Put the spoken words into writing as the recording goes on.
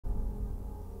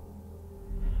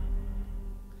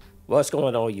What's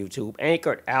going on, YouTube?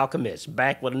 Anchored Alchemist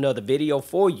back with another video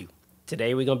for you.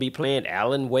 Today we're going to be playing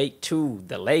Alan Wake 2,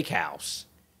 The Lake House.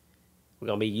 We're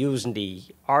going to be using the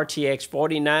RTX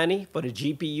 4090 for the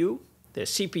GPU. The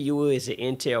CPU is an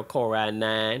Intel Core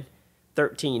i9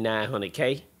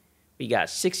 13900K. We got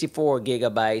 64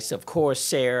 gigabytes of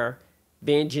Corsair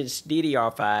Vengeance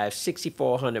DDR5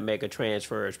 6400 mega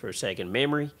transfers per second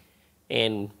memory.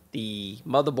 And the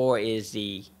motherboard is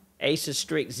the Asus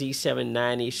Strix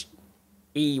Z790E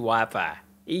Wi-Fi.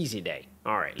 Easy day.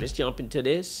 All right, let's jump into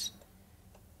this.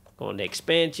 Going to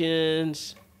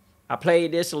expansions. I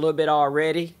played this a little bit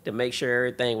already to make sure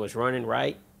everything was running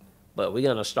right, but we're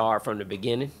going to start from the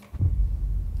beginning.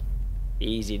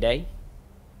 Easy day.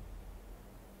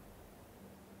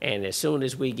 And as soon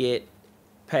as we get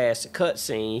past the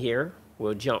cutscene here,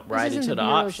 we'll jump right into the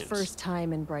options. First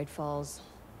time in Bright Falls.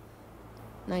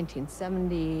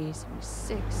 1970,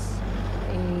 76,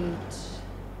 8.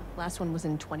 Last one was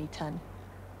in 2010.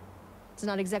 It's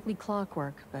not exactly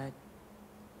clockwork, but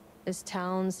this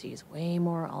town sees way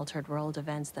more altered world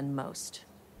events than most.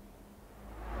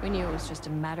 We knew it was just a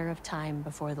matter of time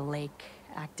before the lake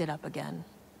acted up again.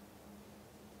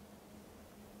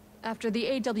 After the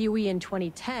AWE in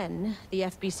 2010, the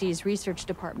FBC's research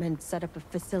department set up a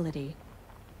facility,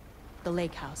 the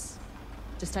Lake House,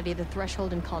 to study the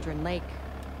threshold in Cauldron Lake,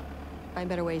 find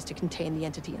better ways to contain the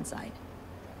entity inside.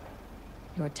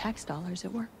 Your tax dollars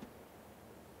at work.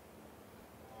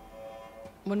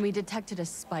 When we detected a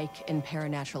spike in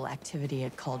paranatural activity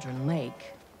at Cauldron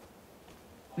Lake,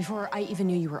 before I even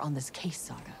knew you were on this case,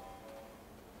 Saga,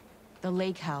 the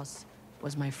Lake House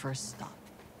was my first stop.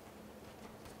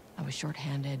 I was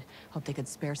short-handed, hoped they could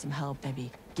spare some help,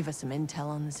 maybe give us some intel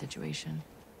on the situation.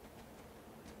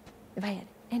 If I had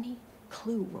any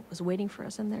clue what was waiting for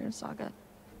us in there, Saga,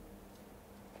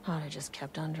 I'd have just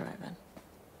kept on driving.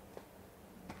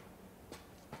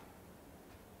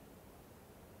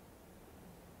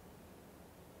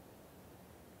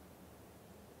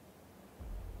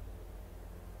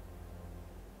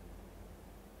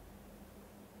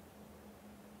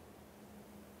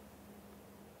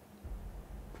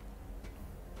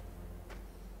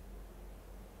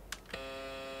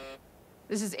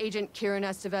 This is Agent Kieran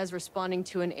Estevez responding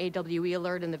to an AWE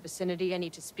alert in the vicinity. I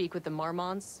need to speak with the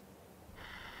Marmons.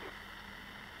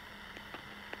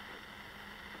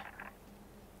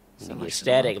 When you get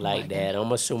static like that,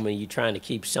 I'm assuming you're trying to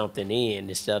keep something in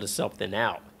instead of something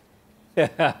out.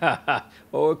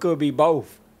 Or it could be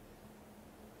both.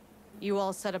 You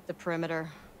all set up the perimeter.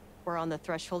 We're on the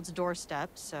threshold's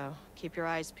doorstep, so keep your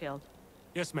eyes peeled.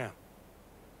 Yes, ma'am.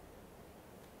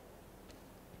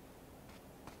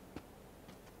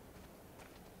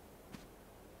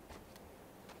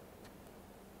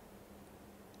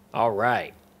 All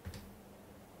right.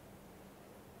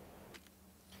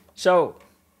 So,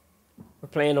 we're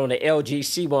playing on the LG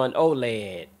C1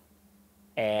 OLED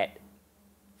at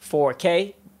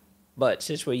 4K, but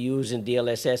since we're using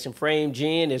DLSS and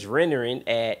FrameGen, it's rendering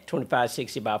at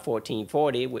 2560 by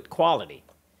 1440 with quality.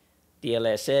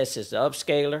 DLSS is the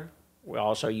upscaler. We're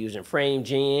also using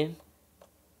FrameGen,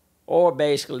 or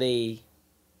basically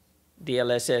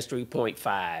DLSS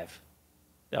 3.5.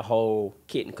 The whole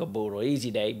kit and caboodle. Easy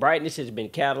day. Brightness has been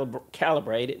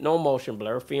calibrated. No motion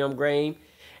blur, film grain,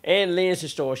 and lens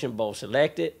distortion both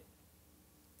selected.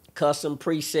 Custom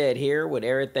preset here with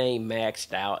everything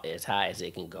maxed out as high as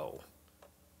it can go.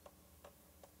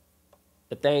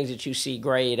 The things that you see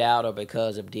grayed out are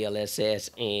because of DLSS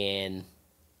and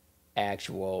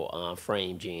actual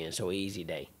FrameGen. So easy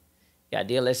day. Got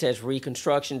DLSS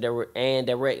reconstruction and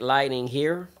direct lighting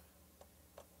here.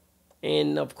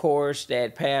 And of course,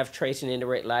 that path tracing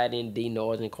indirect lighting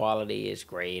denoising quality is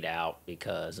grayed out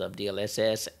because of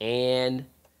DLSS and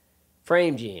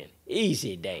FrameGen.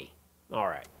 Easy day. All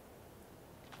right.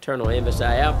 Turn on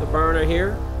MSI Afterburner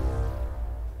here.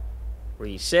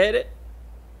 Reset it.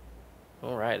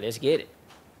 All right, let's get it.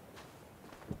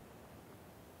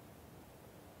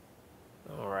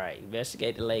 All right,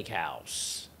 investigate the lake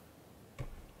house.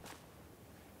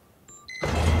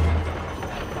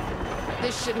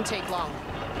 This shouldn't take long,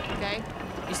 okay?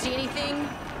 You see anything,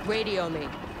 radio me.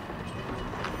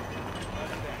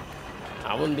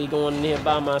 I wouldn't be going in here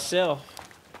by myself.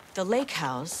 The lake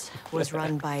house was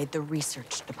run by the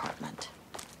research department.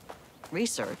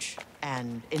 Research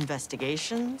and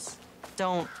investigations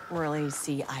don't really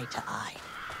see eye to eye.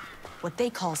 What they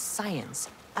call science,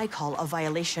 I call a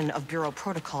violation of bureau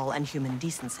protocol and human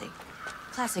decency.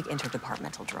 Classic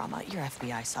interdepartmental drama. Your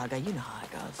FBI saga, you know how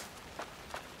it goes.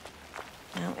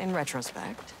 Now, in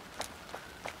retrospect,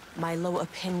 my low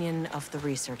opinion of the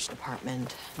research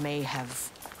department may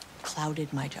have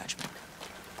clouded my judgment.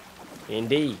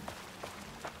 Indeed.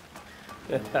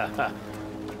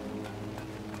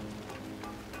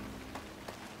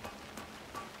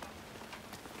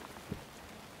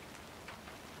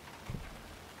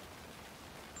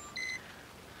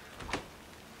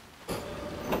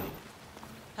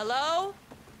 Hello?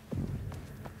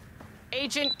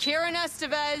 Agent Kieran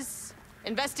Estevez,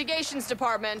 Investigations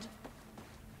Department.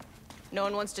 No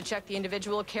one wants to check the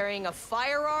individual carrying a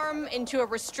firearm into a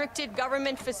restricted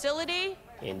government facility?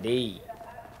 Indeed.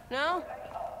 No?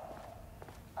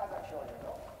 As I'm sure you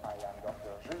know, I am Dr.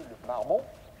 Jules Marmont,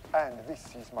 and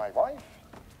this is my wife.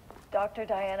 Dr.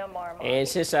 Diana Marmont. And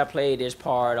since I played this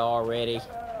part already,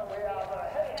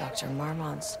 Dr.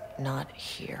 Marmont's not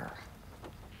here.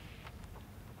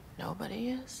 Nobody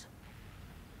is?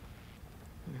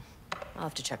 I'll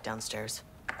have to check downstairs.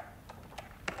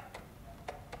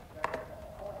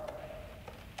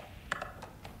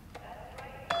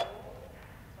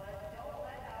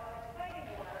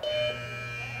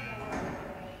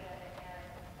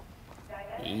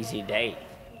 easy day.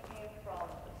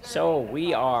 So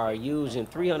we are using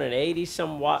 380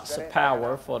 some watts of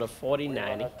power for the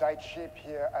 4090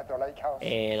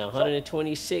 and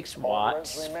 126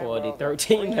 watts for the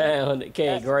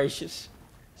 13900K. Gracious.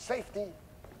 Safety,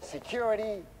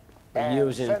 security. We're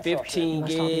using 15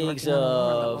 gigs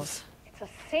of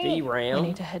We VRAM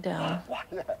need to head down.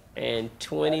 and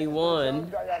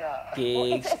 21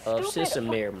 gigs of system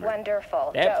memory.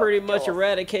 Wonderful. That pretty Go, much Jules.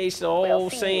 eradicates the We'll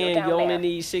old see you saying down you only there.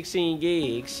 need 16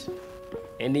 gigs.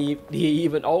 And the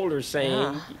even older saying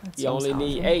Yeah, that you only seems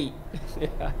need awesome.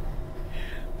 8.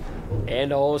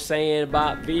 And the old saying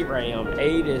about VRAM,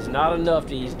 8 is not enough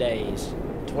these days.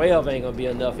 12 ain't gonna be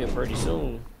enough here pretty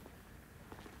soon.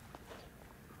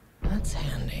 That's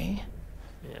handy.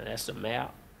 Yeah, that's the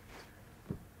map.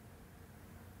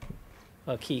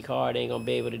 A key card ain't gonna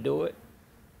be able to do it.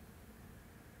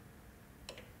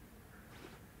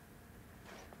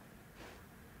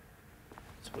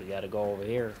 So we gotta go over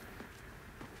here.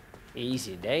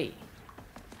 Easy day.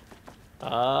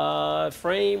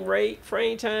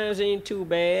 Frame times ain't too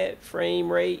bad.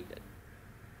 Frame rate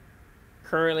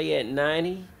currently at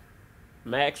 90.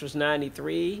 Max was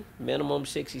 93, minimum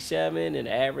 67, and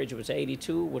average was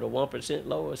 82 with a 1%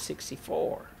 low of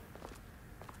 64.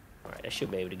 All right, I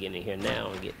should be able to get in here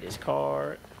now and get this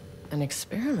card. An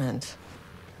experiment.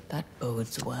 That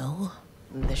bodes well.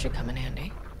 This should come in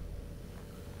handy.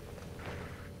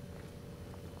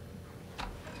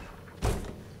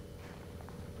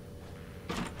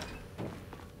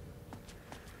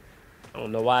 I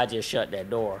don't know why I just shut that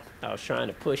door. I was trying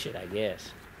to push it, I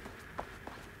guess.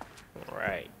 All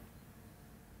right.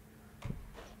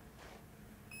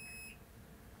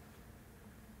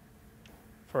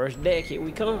 First deck, here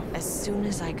we come. As soon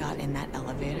as I got in that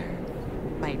elevator,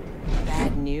 my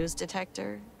bad news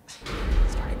detector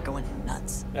started going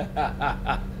nuts.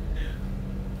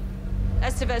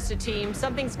 Estevez to team,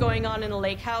 something's going on in the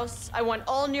lake house. I want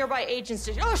all nearby agents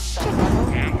to. Oh, shit!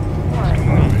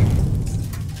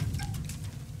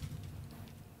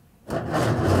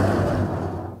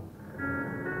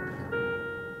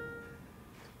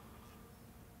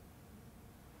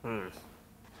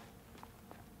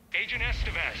 Agent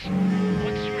Estevez,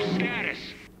 what's your status?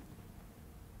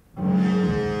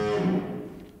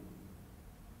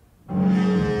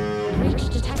 Breach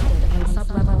detected on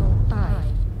sublevel 5.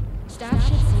 Staff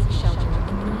should seek shelter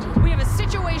immediately. We have a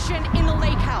situation in the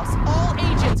lake house. All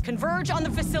agents converge on the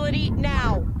facility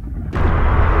now.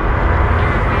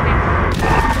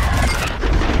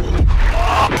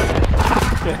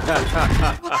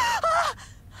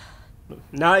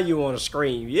 Now you want to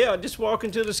scream. Yeah, just walk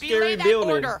into the scary Belay that building.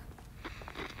 order.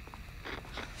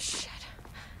 Shit.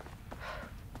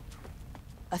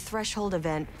 A threshold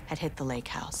event had hit the lake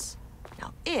house.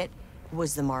 Now, it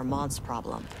was the Marmont's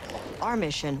problem. Our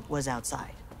mission was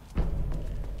outside.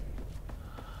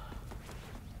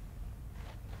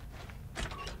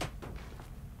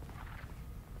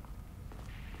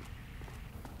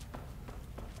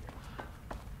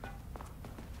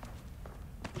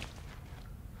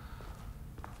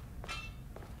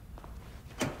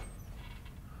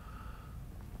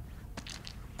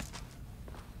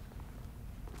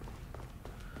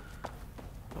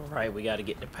 All right, we got to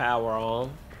get the power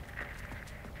on.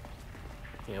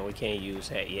 You know, we can't use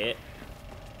that yet.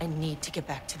 I need to get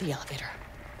back to the elevator.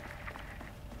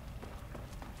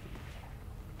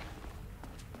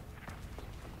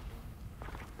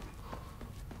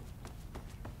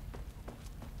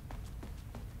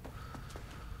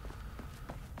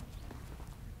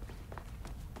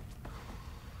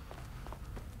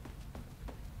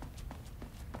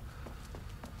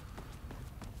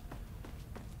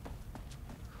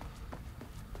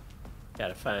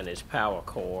 Gotta find his power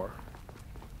core.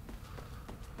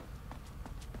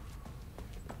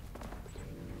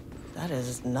 That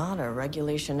is not a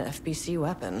regulation FBC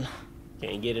weapon.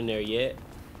 Can't get in there yet.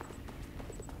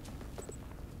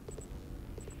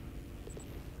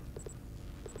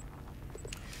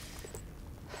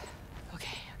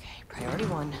 Okay. Priority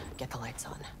 1, get the lights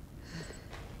on.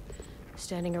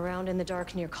 Standing around in the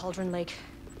dark near Cauldron Lake,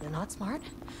 not smart?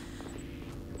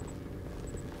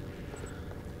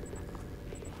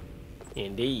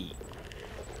 Indeed.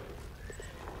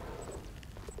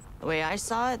 The way I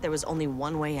saw it, there was only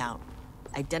one way out.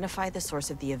 Identify the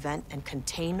source of the event and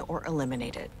contain or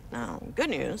eliminate it. Now, good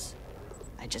news,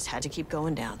 I just had to keep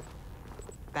going down.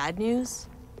 Bad news,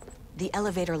 the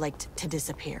elevator liked to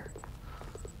disappear.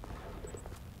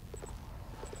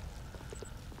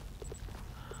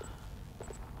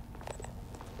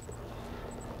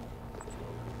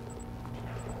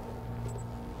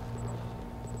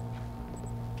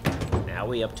 Now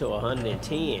we up to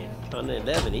 110,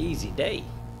 111, easy day.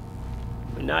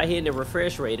 We're not hitting the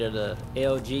refresh rate of the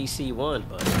LG C1,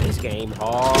 but this game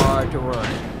hard to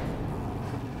run.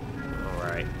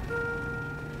 Alright. So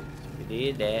we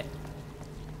did that.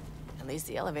 At least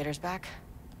the elevator's back.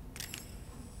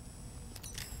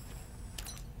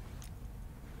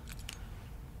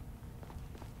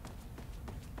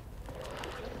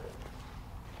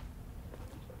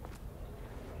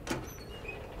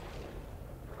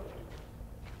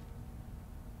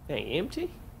 Dang,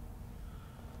 empty?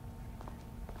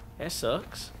 That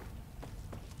sucks.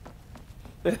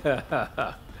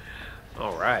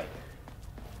 Alright.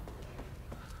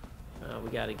 We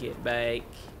gotta get back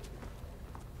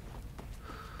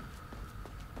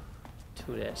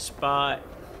to that spot.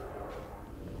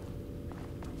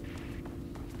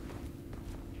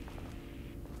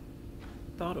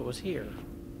 Thought it was here.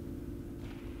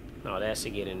 No, that's to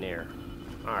get in there.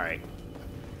 Alright.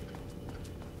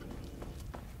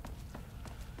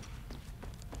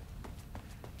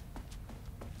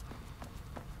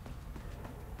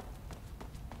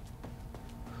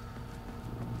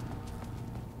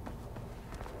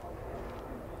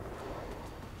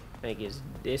 I think it's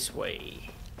this way.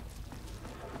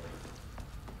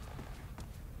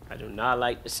 I do not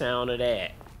like the sound of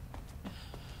that.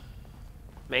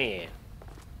 Man.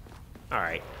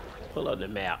 Alright, pull up the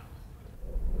map.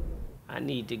 I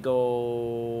need to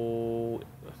go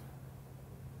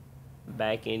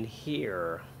back in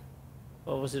here.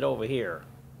 What was it over here?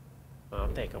 I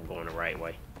don't think I'm going the right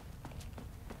way.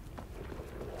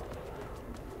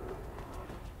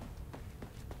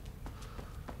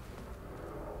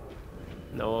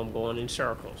 No, I'm going in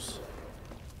circles.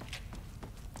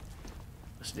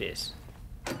 What's this?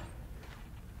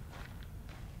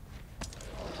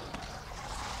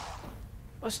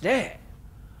 What's that?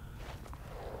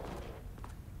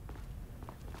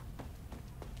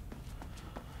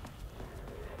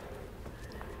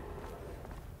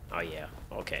 Oh yeah,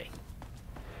 okay.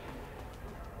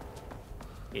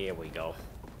 Here we go.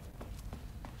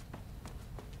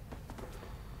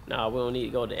 No, we don't need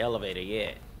to go to the elevator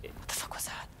yet. What the fuck was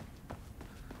that?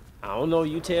 I don't know,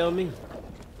 you tell me.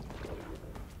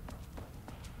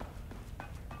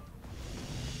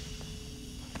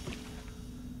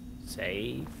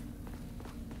 Save.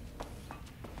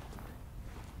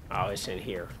 Oh, it's in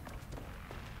here.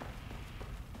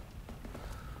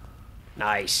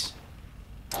 Nice.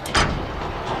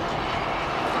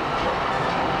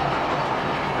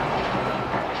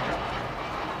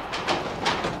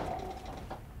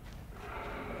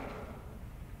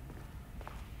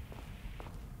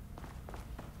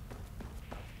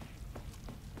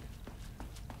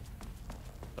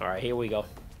 All right, here we go.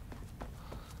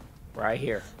 Right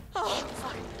here. Oh,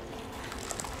 fuck.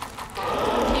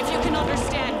 If you can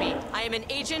understand me, I am an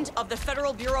agent of the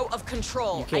Federal Bureau of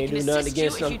Control. You can't I can do nothing assist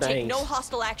against you if some you take things. no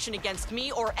hostile action against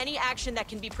me or any action that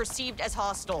can be perceived as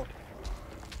hostile.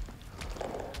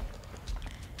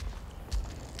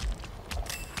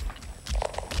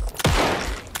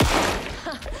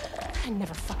 It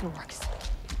never fucking works.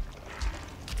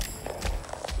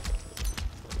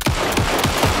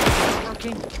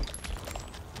 Working.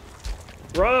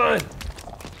 Run!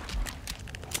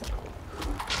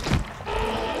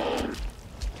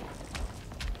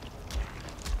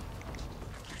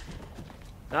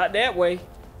 Not that way.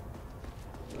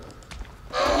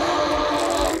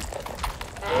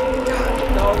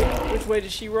 No, which way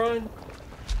did she run?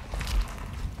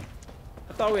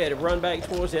 I thought we had to run back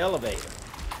towards the elevator.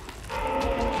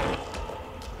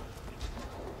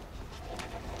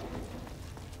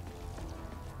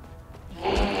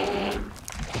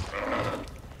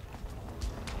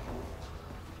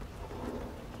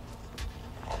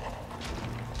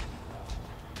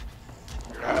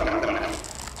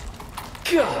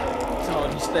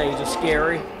 things are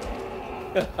scary.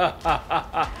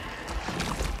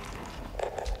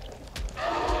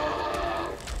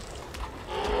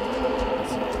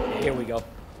 Here we go.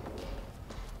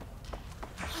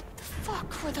 What the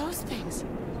fuck were those things?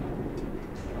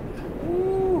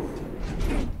 Woo.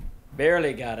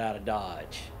 Barely got out of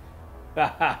Dodge.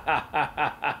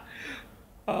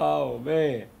 Oh,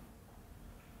 man.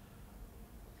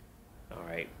 All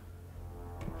right.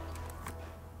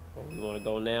 Where we want to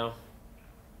go now?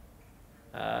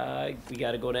 We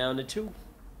got to go down to 2.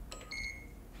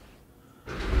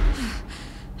 Okay,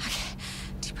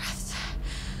 deep breaths.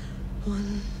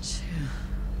 1, 2,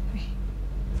 3,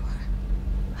 4,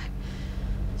 5,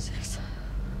 6.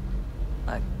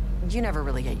 You never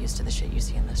really get used to the shit you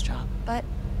see in this job, but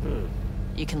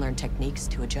you can learn techniques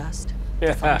to adjust,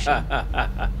 to function.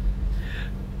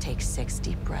 Take 6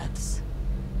 deep breaths,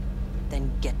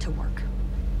 then get to work.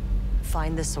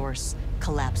 Find the source,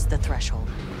 collapse the threshold.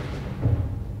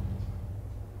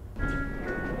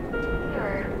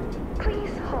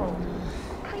 Please hold.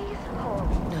 Please hold.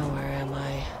 Now, where am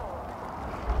I?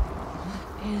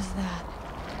 What is that?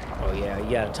 Oh, yeah, you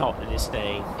got to talk to this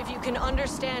thing. If you can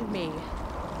understand me,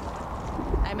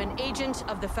 I'm an agent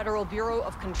of the Federal Bureau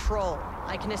of Control.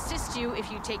 I can assist you if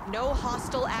you take no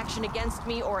hostile action against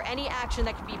me or any action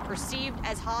that can be perceived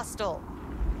as hostile.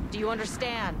 Do you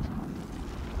understand?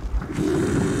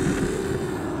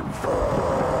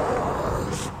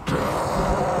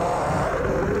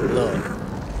 Look,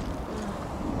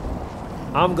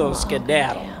 I'm gonna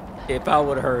skedaddle if I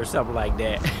would have heard something like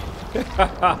that.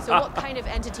 So what kind of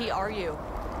entity are you?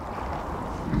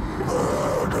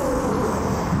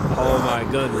 Oh my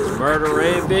goodness, murder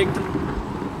and victim.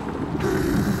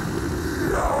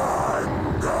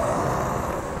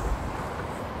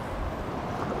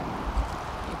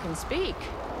 You can speak.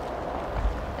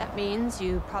 That means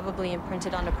you probably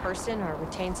imprinted on a person or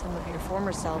retained some of your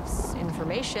former self's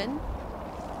information.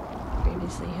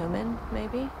 Previously human,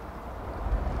 maybe?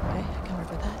 Okay, I can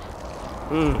work with that.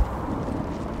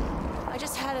 I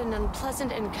just had an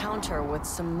unpleasant encounter with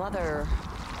some other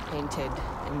painted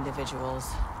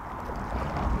individuals.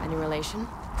 Any relation?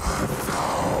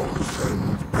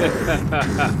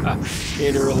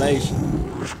 In a relation.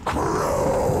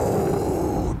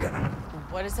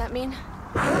 What does that mean?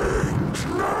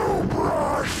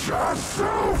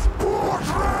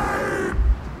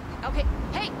 Okay,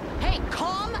 hey,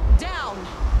 calm down!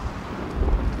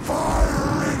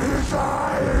 Fire in his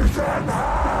eyes and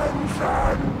hands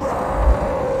and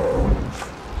bones!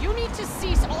 You need to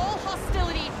cease all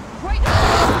hostility right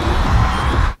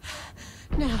now!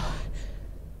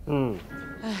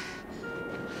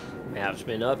 Map's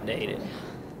been updated.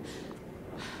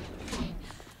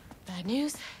 Bad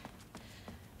news?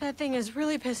 That thing is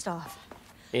really pissed off.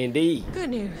 Indeed.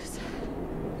 Good news.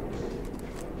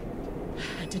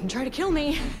 It didn't try to kill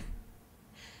me.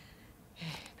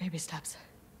 Baby steps.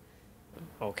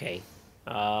 Okay.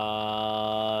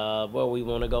 Where we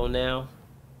want to go now?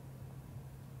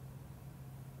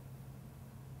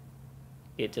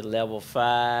 Get to level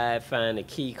 5, find the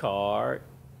key card.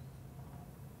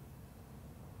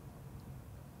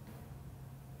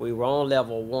 We were on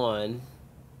level 1.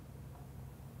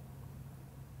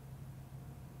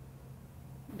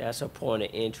 That's a point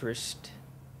of interest.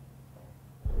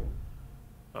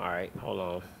 All right, hold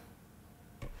on.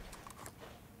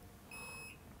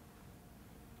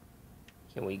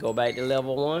 Can we go back to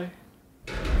level 1?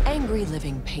 Angry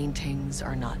living paintings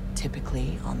are not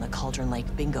typically on the Cauldron Lake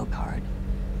bingo card.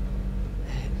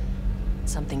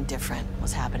 Something different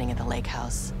was happening at the lake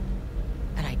house,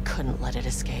 and I couldn't let it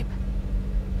escape.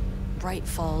 Bright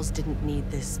Falls didn't need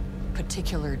this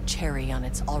particular cherry on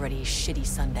its already shitty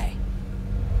sundae.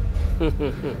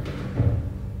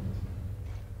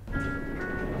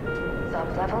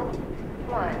 Sub-level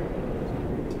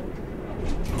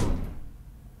 1.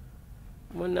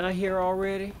 Wasn't I here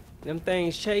already? Them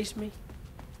things chased me?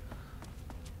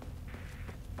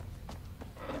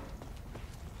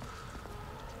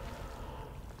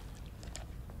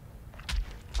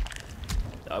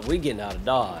 We getting out of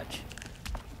Dodge.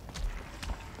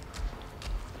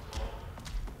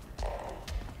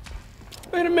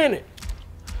 Wait a minute.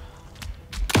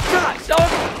 God,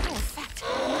 dog.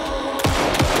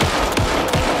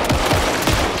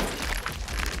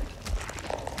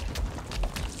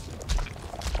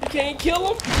 You can't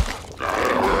kill him?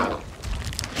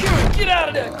 Get out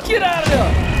of there! Get out of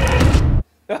there!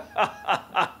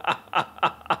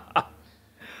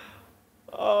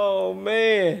 Oh,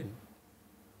 man.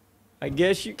 I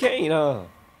guess you can't, huh?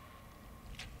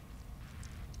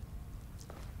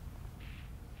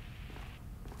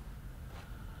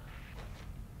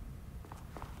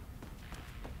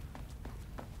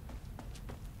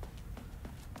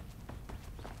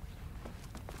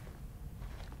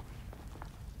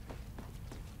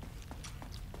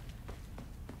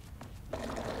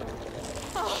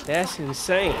 That's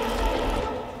insane.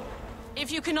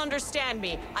 If you can understand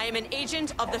me, I am an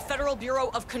agent of the Federal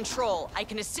Bureau of Control. I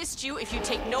can assist you if you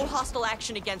take no hostile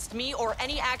action against me or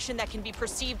any action that can be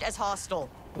perceived as hostile.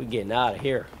 We're getting out of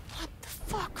here. What the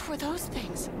fuck were those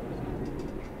things?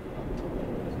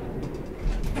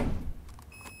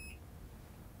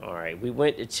 All right, we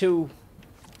went to 2.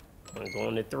 I'm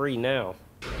going to 3 now.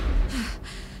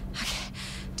 Okay,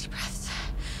 deep breaths.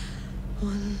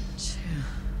 1, 2,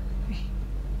 3,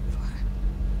 4,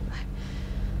 5,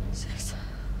 6.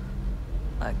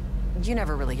 Look, you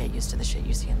never really get used to the shit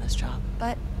you see in this job,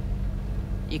 but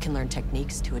you can learn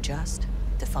techniques to adjust,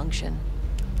 to function.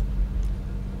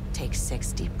 Take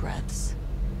 6 deep breaths,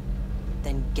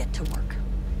 then get to work.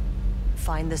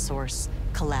 Find the source,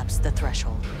 collapse the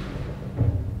threshold.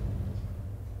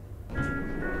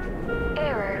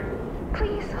 Error.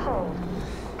 Please hold.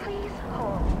 Please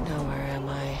hold. Now where am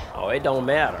I? Oh, it don't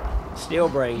matter. Still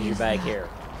brings you back here.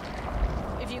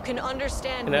 If you can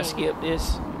understand Can me, I skip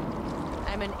this?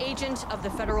 I'm an agent of the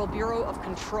Federal Bureau of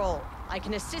Control. I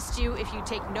can assist you if you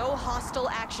take no hostile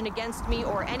action against me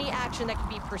or any action that can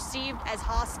be perceived as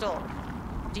hostile.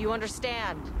 Do you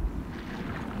understand?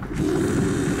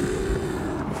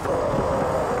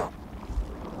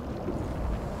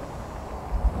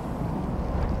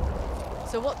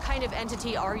 So what kind of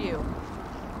entity are you?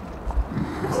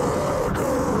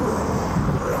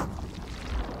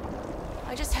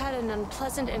 I just had an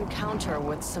unpleasant encounter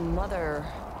with some other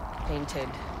painted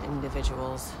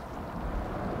individuals.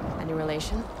 Any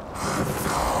relation?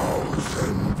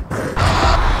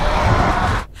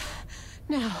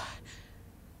 No.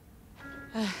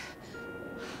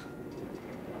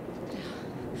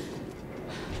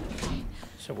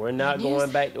 So we're not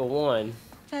going back to 1.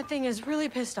 That thing is really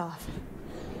pissed off.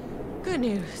 Good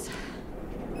news.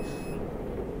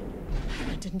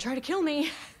 It didn't try to kill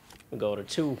me. We go to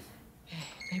 2. Okay,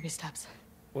 baby steps.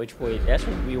 Which way? That's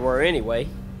where we were anyway.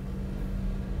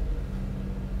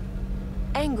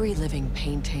 Angry living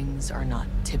paintings are not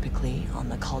typically on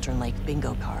the Cauldron Lake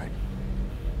bingo card.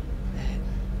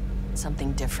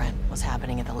 Something different was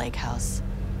happening at the lake house,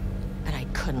 and I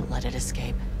couldn't let it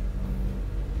escape.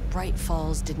 Bright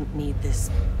Falls didn't need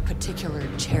this particular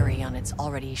cherry on its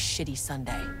already shitty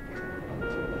sundae.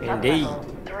 Indeed.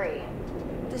 Sublevel 3.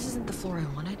 This isn't the floor I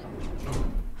wanted.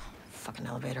 Fucking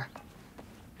elevator.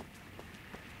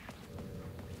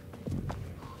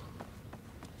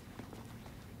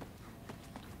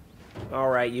 All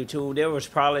right, YouTube. There was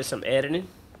probably some editing.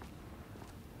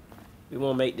 We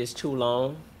won't make this too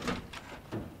long.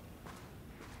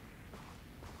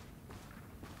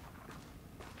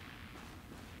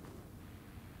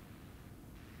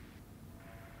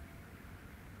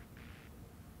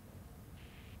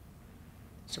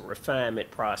 It's a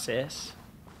refinement process.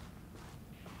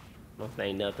 I don't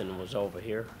think nothing was over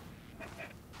here.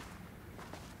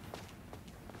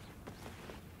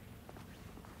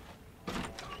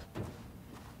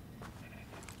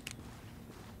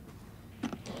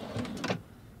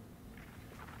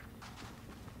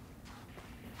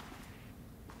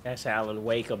 That's Alan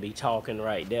Wake will be talking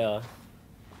right there.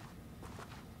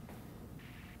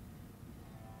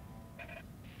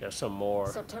 There's some more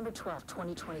September 12,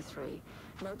 2023.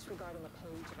 Notes regarding a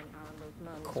page of an Alan Wake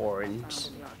manuscript Corns.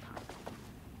 found in the archive.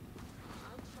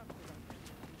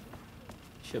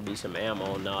 Should be some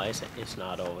ammo. No, it's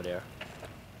not over there.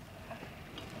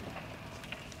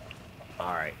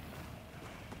 All right.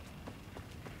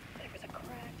 There was a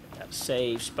crack. Got a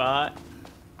save spot.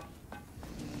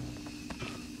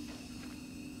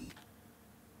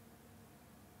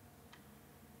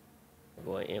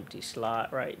 Go an empty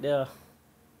slot right there.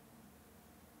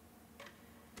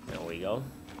 There we go.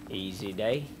 Easy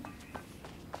day.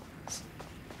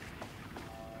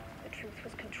 The truth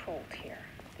was controlled here.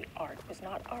 The art was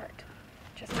not art,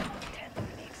 just the intent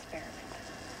of the experiment.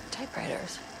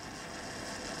 Typewriters.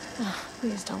 Oh,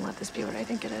 please don't let this be what I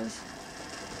think it is.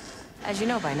 As you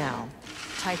know by now,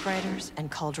 typewriters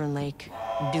and Cauldron Lake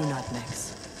do not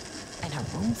mix. And a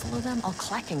room full of them all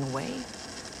clacking away?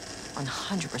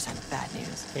 100% bad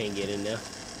news. Can't get in there.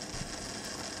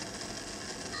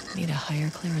 Need a higher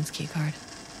clearance keycard.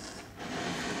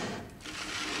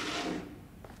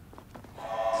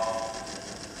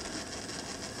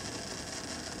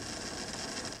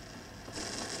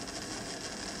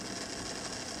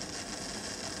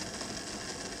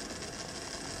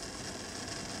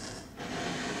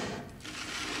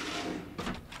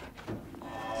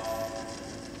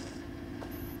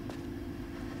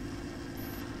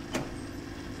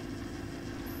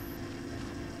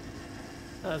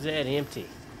 How's that empty?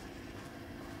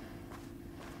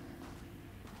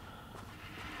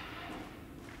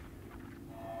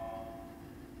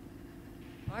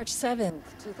 March 7th,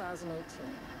 2018.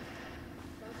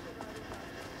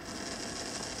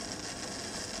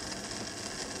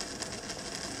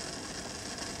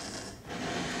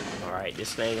 All right,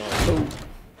 this thing on loop.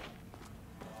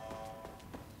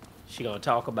 She gonna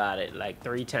talk about it like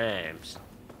 3 times.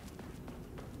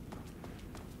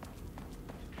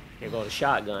 Here go the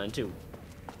shotgun too.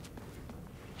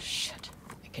 Shit.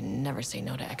 I can never say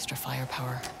no to extra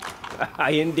firepower.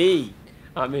 Indeed,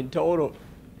 I'm in total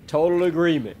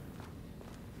agreement.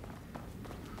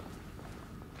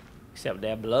 Except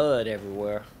that blood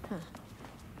everywhere.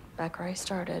 Back where I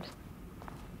started.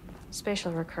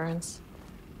 Spatial recurrence.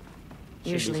 Should be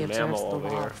Usually some observes ammo the over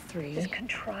law here. of 3. This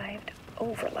contrived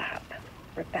overlap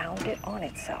rebounded on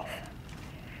itself,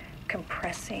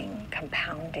 compressing,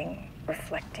 compounding,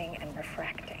 reflecting, and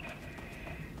refracting.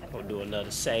 We'll do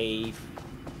another save.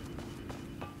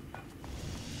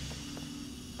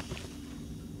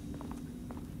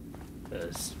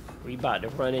 Cause we about to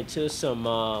run into some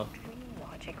Dream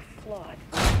logic flawed.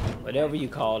 whatever you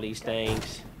call these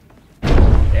things.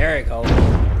 There it goes.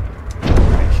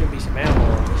 There should be some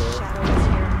ammo over there. Shadow is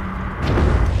here.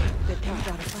 Good thing you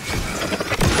brought a flashlight.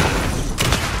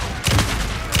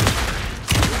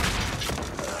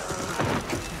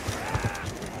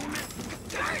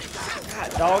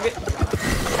 God, dog it.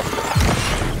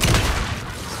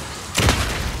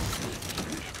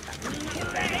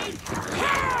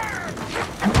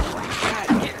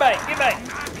 God, get back, get back.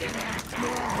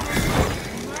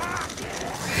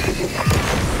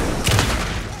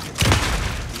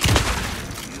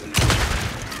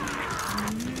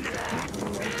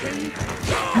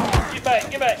 Get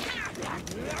back, get back.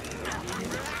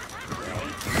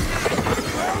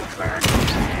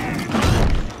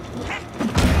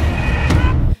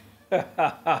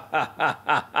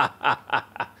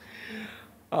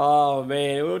 Oh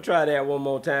man, we'll try that one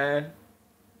more time.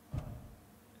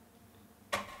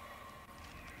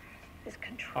 This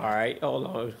control. All right, hold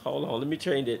on. Let me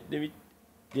change it. Let me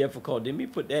difficult. Let me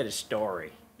put that as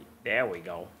story. There we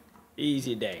go.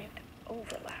 Easy day.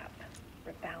 Overlap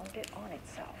rebounded on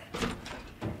itself,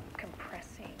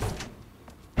 compressing.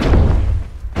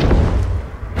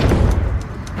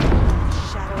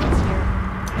 Shadow is here.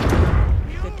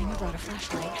 Good thing you brought a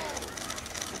flashlight.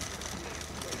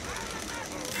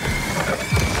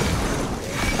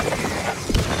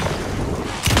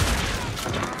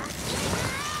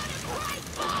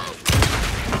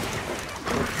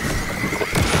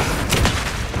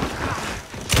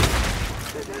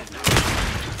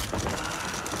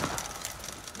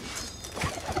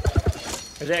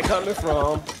 Where's that coming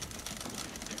from?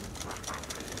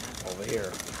 Over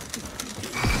here.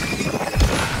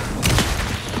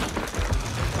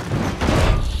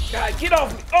 God, get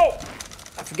off me! Oh!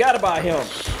 I forgot about him.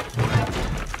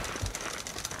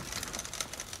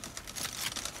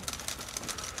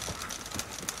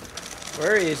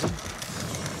 Where is he?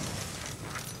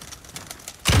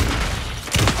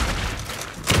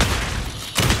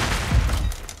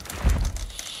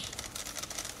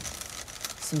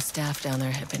 Some staff down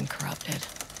there had been corrupted.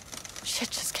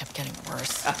 Shit just kept getting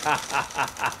worse.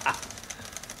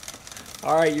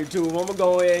 All right, you two. I'm gonna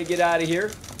go ahead and get out of here.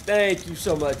 Thank you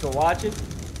so much for watching.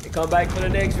 And come back for the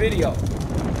next video.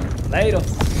 Later.